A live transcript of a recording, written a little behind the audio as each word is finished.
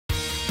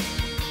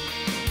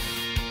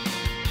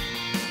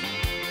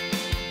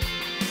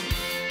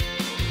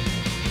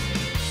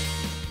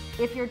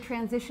If you're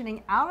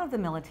transitioning out of the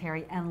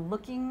military and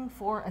looking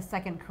for a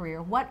second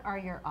career, what are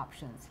your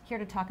options? Here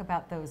to talk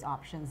about those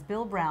options,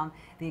 Bill Brown,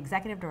 the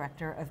Executive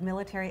Director of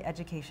Military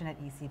Education at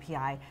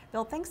ECPI.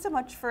 Bill, thanks so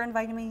much for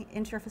inviting me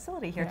into your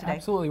facility here today.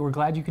 Absolutely. We're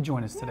glad you could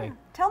join us today.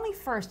 Tell me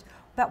first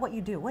about what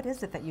you do. What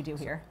is it that you do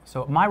here?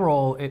 So my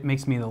role, it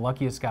makes me the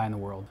luckiest guy in the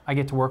world. I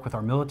get to work with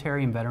our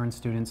military and veteran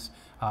students.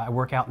 I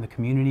work out in the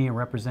community and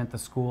represent the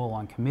school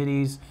on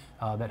committees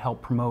that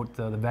help promote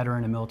the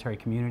veteran and military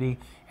community.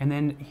 And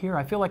then here,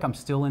 I feel like I'm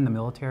still in the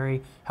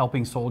military,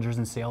 helping soldiers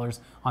and sailors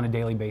on a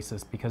daily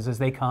basis, because as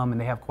they come and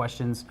they have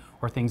questions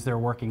or things they're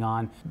working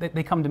on,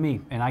 they come to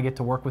me and I get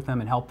to work with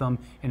them and help them,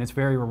 and it's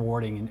very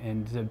rewarding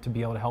and to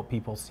be able to help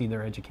people see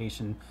their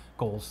education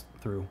goals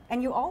through.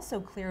 And you also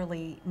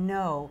clearly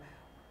know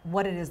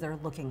what it is they're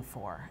looking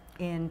for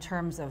in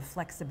terms of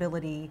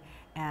flexibility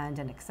and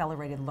an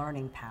accelerated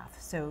learning path.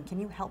 So can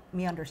you help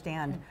me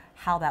understand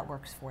how that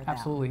works for them?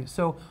 Absolutely.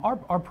 So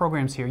our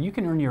programs here, you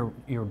can earn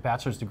your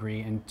bachelor's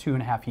degree in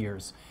 2.5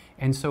 years.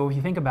 And so if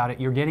you think about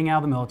it, you're getting out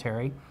of the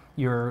military,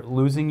 you're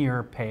losing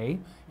your pay,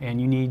 and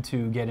you need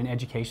to get an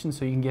education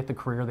so you can get the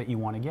career that you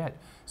want to get.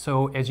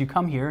 So as you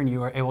come here and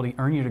you are able to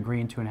earn your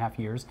degree in 2.5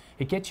 years,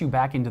 it gets you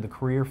back into the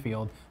career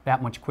field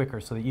that much quicker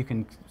so that you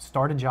can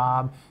start a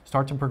job,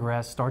 start to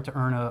progress, start to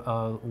earn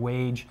a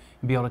wage,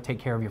 and be able to take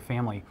care of your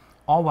family.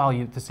 All while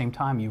you, at the same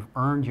time, you've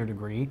earned your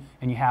degree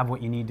and you have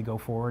what you need to go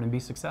forward and be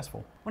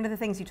successful. One of the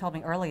things you told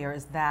me earlier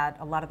is that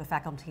a lot of the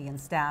faculty and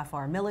staff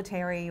are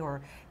military,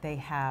 or they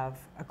have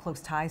close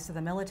ties to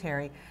the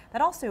military.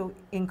 That also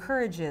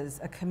encourages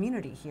a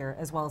community here,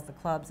 as well as the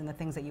clubs and the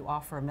things that you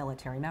offer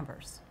military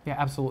members. Yeah,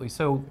 absolutely.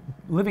 So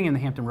living in the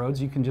Hampton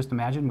Roads, you can just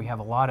imagine we have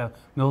a lot of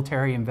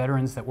military and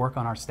veterans that work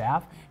on our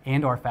staff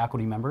and our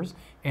faculty members,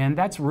 and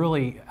that's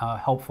really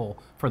helpful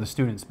for the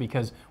students,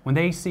 because when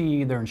they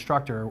see their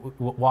instructor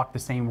walk the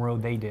same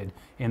road they did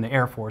in the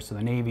Air Force or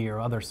the Navy or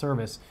other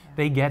service,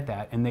 they get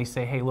that and they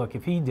say, hey, look,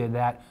 if he did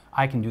that,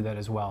 I can do that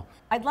as well.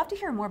 I'd love to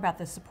hear more about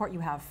the support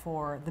you have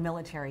for the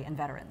military and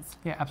veterans.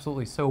 Yeah,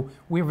 absolutely. So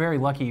we're very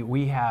lucky.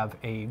 We have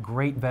a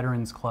great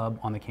veterans club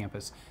on the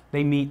campus.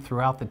 They meet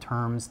throughout the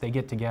terms, they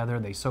get together,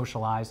 they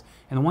socialize,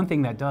 and the one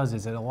thing that does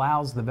is it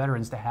allows the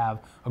veterans to have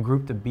a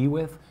group to be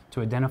with,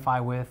 to identify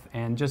with,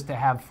 and just to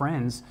have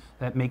friends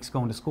that makes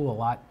going to school a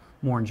lot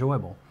more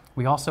enjoyable.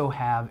 We also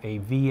have a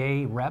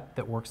VA rep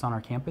that works on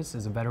our campus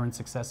as a Veteran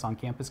Success on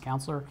Campus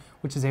counselor,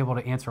 which is able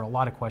to answer a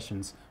lot of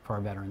questions for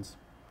our veterans.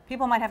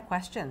 People might have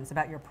questions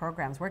about your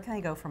programs. Where can they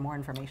go for more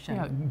information?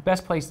 Yeah,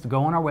 best place to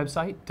go on our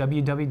website,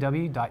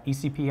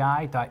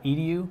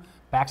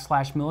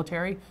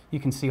 www.ecpi.edu/military. You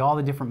can see all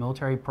the different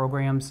military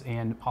programs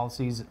and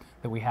policies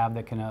that we have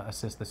that can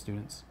assist the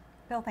students.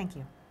 Bill, thank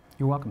you.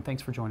 You're welcome.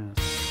 Thanks for joining us.